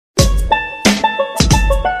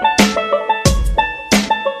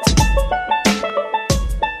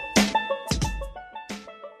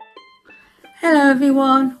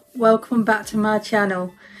everyone, welcome back to my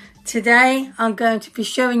channel. Today I'm going to be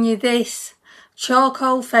showing you this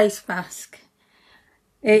charcoal face mask.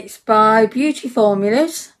 It's by Beauty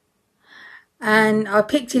Formulas and I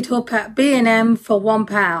picked it up at B&M for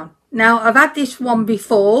 £1. Now I've had this one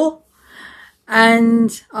before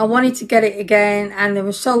and I wanted to get it again and it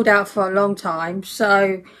was sold out for a long time,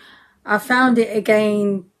 so I found it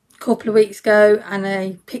again a couple of weeks ago and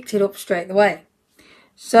I picked it up straight away.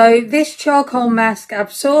 So this charcoal mask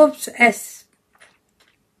absorbs, it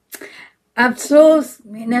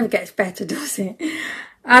never gets better, does it?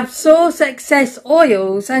 Absorbs excess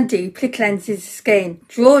oils and deeply cleanses the skin,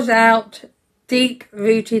 draws out deep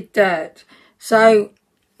rooted dirt. So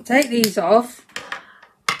take these off.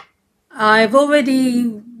 I've already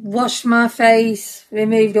washed my face,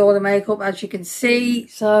 removed all the makeup as you can see,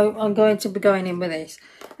 so I'm going to be going in with this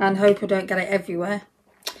and hope I don't get it everywhere.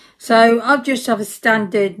 So I've just have a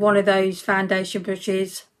standard one of those foundation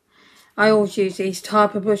brushes. I always use these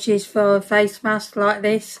type of brushes for a face mask like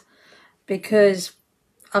this because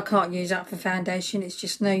I can't use that for foundation, it's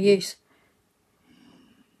just no use.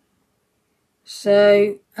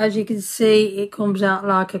 So as you can see, it comes out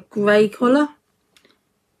like a grey colour.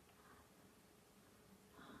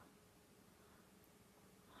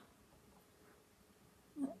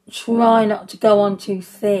 Try not to go on too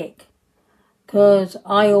thick, because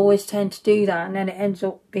I always tend to do that and then it ends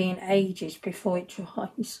up being ages before it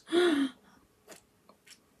dries.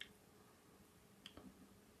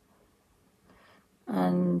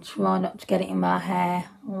 And try not to get it in my hair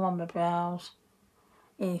or on my brows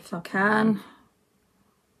if I can.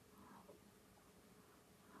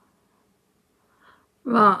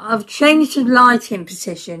 Right, I've changed the lighting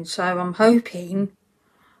position, so I'm hoping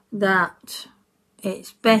that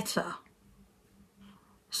it's better.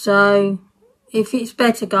 So if it's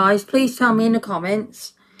better, guys, please tell me in the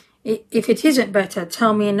comments. If it isn't better,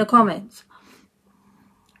 tell me in the comments.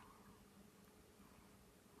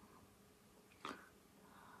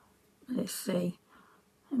 Let's see.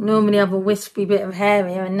 I normally have a wispy bit of hair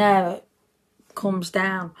here and there it comes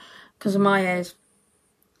down because my hair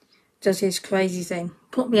does this crazy thing.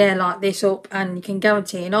 Put my hair like this up and you can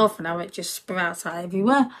guarantee in half an hour it just sprouts out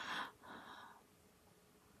everywhere.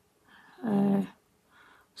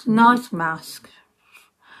 It's a nice mask.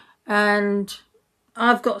 And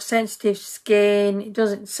I've got sensitive skin. It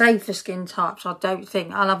doesn't say for skin types, I don't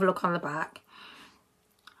think. I'll have a look on the back.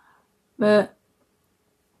 But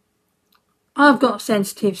I've got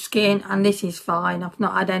sensitive skin and this is fine. I've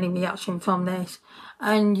not had any reaction from this.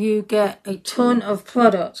 And you get a ton of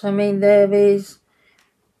products. I mean, there is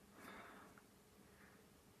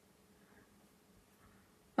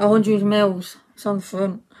 100 mils. It's on the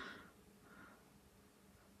front.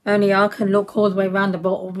 Only I can look all the way around the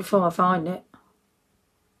bottle before I find it.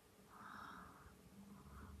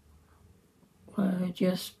 We'll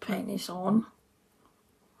just paint this on.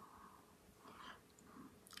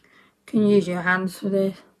 You can use your hands for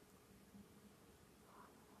this.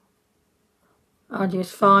 I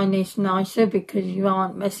just find this nicer because you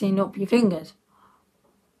aren't messing up your fingers.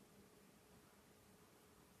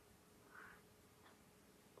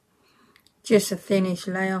 Just a thinnish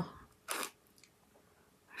layer.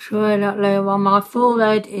 Sure, that layer on my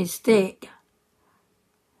forehead is thick.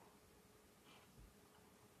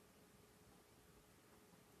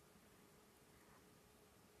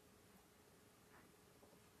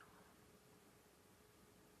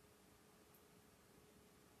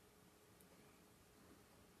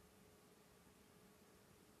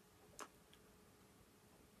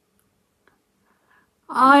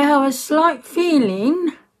 I have a slight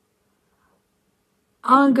feeling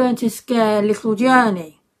I'm going to scare little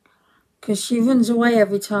Journey because she runs away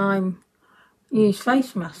every time you use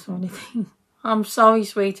face masks or anything. I'm sorry,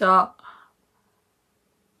 sweetheart.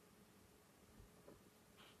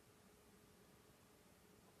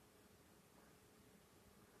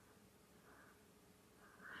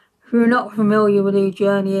 If you're not familiar with who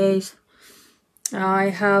Journey is, I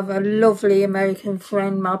have a lovely American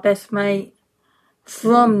friend, my best mate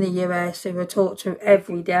from the US, who I talk to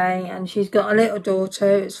every day, and she's got a little daughter,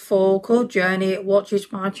 it's 4, called Journey. It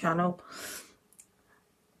watches my channel,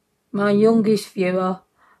 my youngest viewer.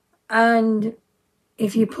 And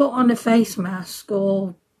if you put on a face mask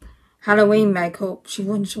or Halloween makeup, she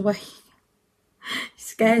runs away. It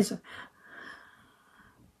scares her.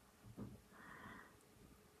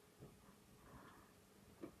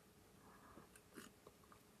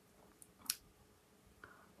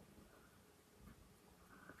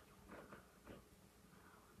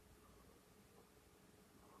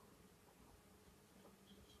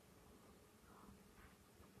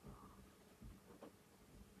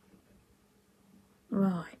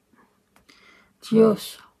 Right,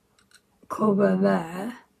 just cover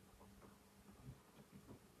there.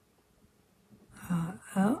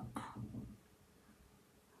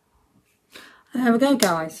 There we go,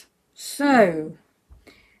 guys. So,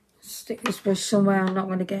 stick this brush somewhere. I'm not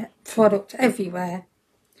going to get product everywhere.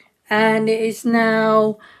 And it is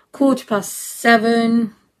now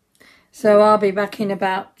 7:15. So I'll be back in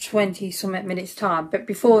about 20-something minutes time. But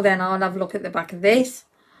before then, I'll have a look at the back of this.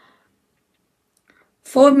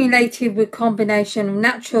 Formulated with combination of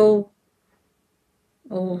natural,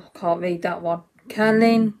 can't read that one,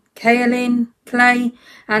 kaolin clay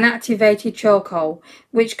and activated charcoal,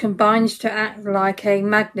 which combines to act like a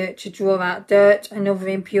magnet to draw out dirt and other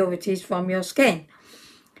impurities from your skin.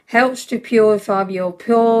 Helps to purify your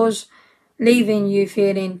pores, leaving you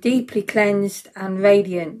feeling deeply cleansed and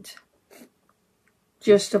radiant.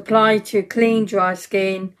 Just apply to clean, dry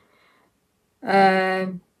skin,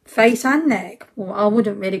 face and neck. Well, I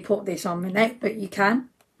wouldn't really put this on my neck, but you can.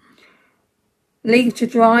 Leave to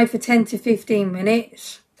dry for 10 to 15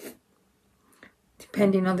 minutes,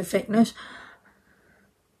 depending on the thickness.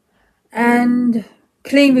 And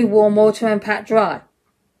clean with warm water and pat dry.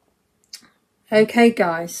 Okay,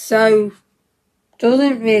 guys, so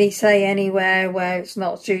doesn't really say anywhere where it's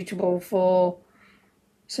not suitable for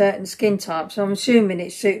certain skin types. So I'm assuming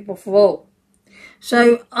it's suitable for all.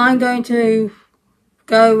 So I'm going to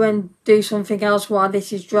go and do something else while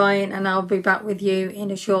this is drying, and I'll be back with you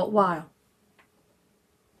in a short while.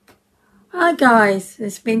 Hi guys,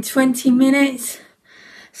 it's been 20 minutes.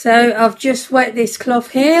 So I've just wet this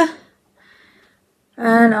cloth here,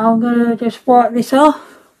 and I'm going to just wipe this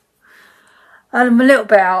off. I'm a little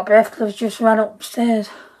bit out of breath because I've just ran upstairs,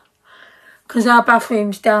 because our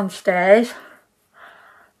bathroom's downstairs.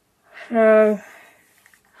 So,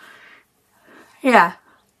 yeah.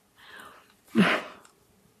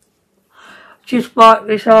 Just wipe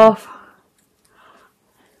this off.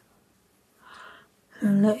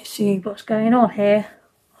 And let's see what's going on here.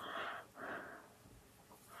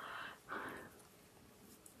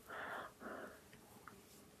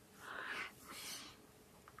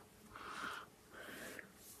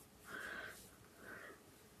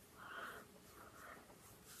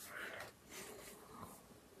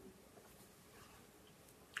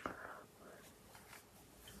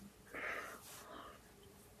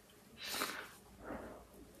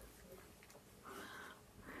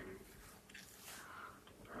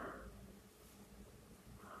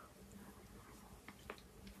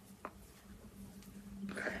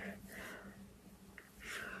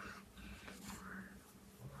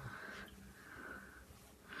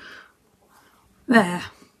 There.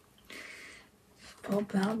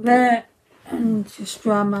 Pop that there and just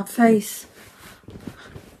dry my face.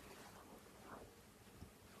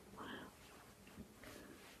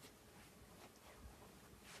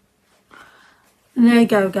 And there you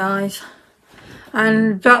go, guys.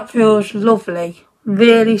 And that feels lovely.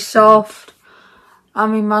 Really soft. I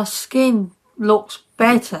mean, my skin looks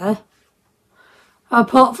better.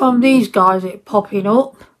 Apart from these guys it popping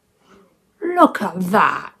up. Look at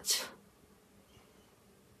that.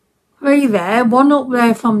 3 there, 1 up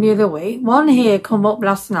there from the other week, 1 here come up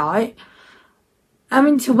last night.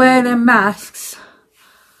 Having to wear them masks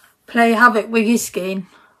play havoc with your skin.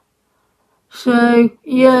 So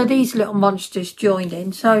yeah, these little monsters joined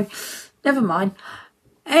in, so never mind.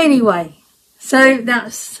 Anyway, so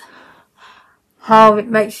that's how it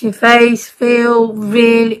makes your face feel.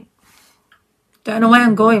 Really, don't know where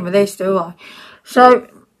I'm going with this, do I? So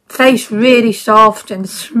face really soft and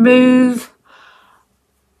smooth,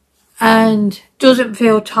 and doesn't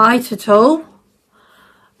feel tight at all,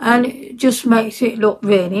 and it just makes it look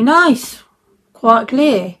really nice, quite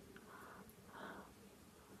clear.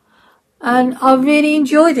 And I really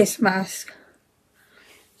enjoy this mask.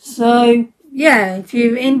 So yeah, if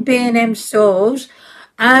you're in B&M stores,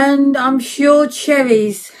 and I'm sure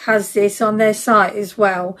Cherries has this on their site as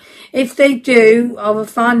well. If they do, I will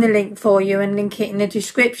find the link for you and link it in the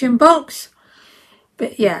description box.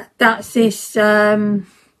 But yeah, that's this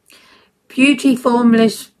Beauty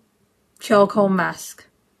Formulas charcoal mask.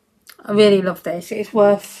 I really love this. It's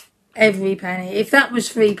worth every penny. If that was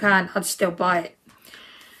 £3, I'd still buy it.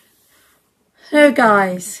 So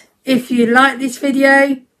guys, if you like this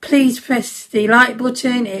video, please press the like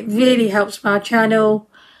button. It really helps my channel.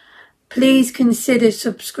 Please consider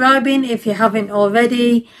subscribing if you haven't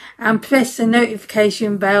already, and press the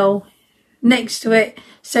notification bell next to it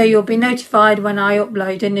so you'll be notified when I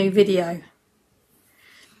upload a new video.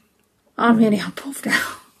 I'm really puffed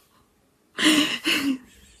out.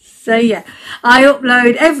 So yeah, I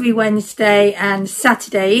upload every Wednesday and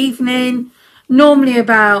Saturday evening. Normally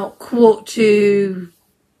about quarter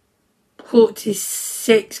to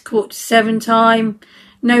 6, quarter to 7 time.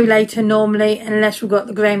 No later normally, unless we've got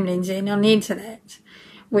the gremlins in on the internet,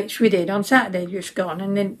 which we did on Saturday just gone,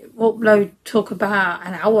 and then upload took about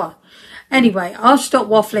an hour. Anyway, I'll stop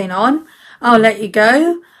waffling on. I'll let you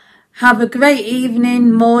go. Have a great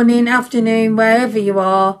evening, morning, afternoon, wherever you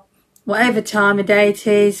are, whatever time of day it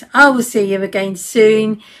is. I will see you again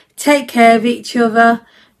soon. Take care of each other.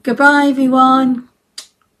 Goodbye, everyone.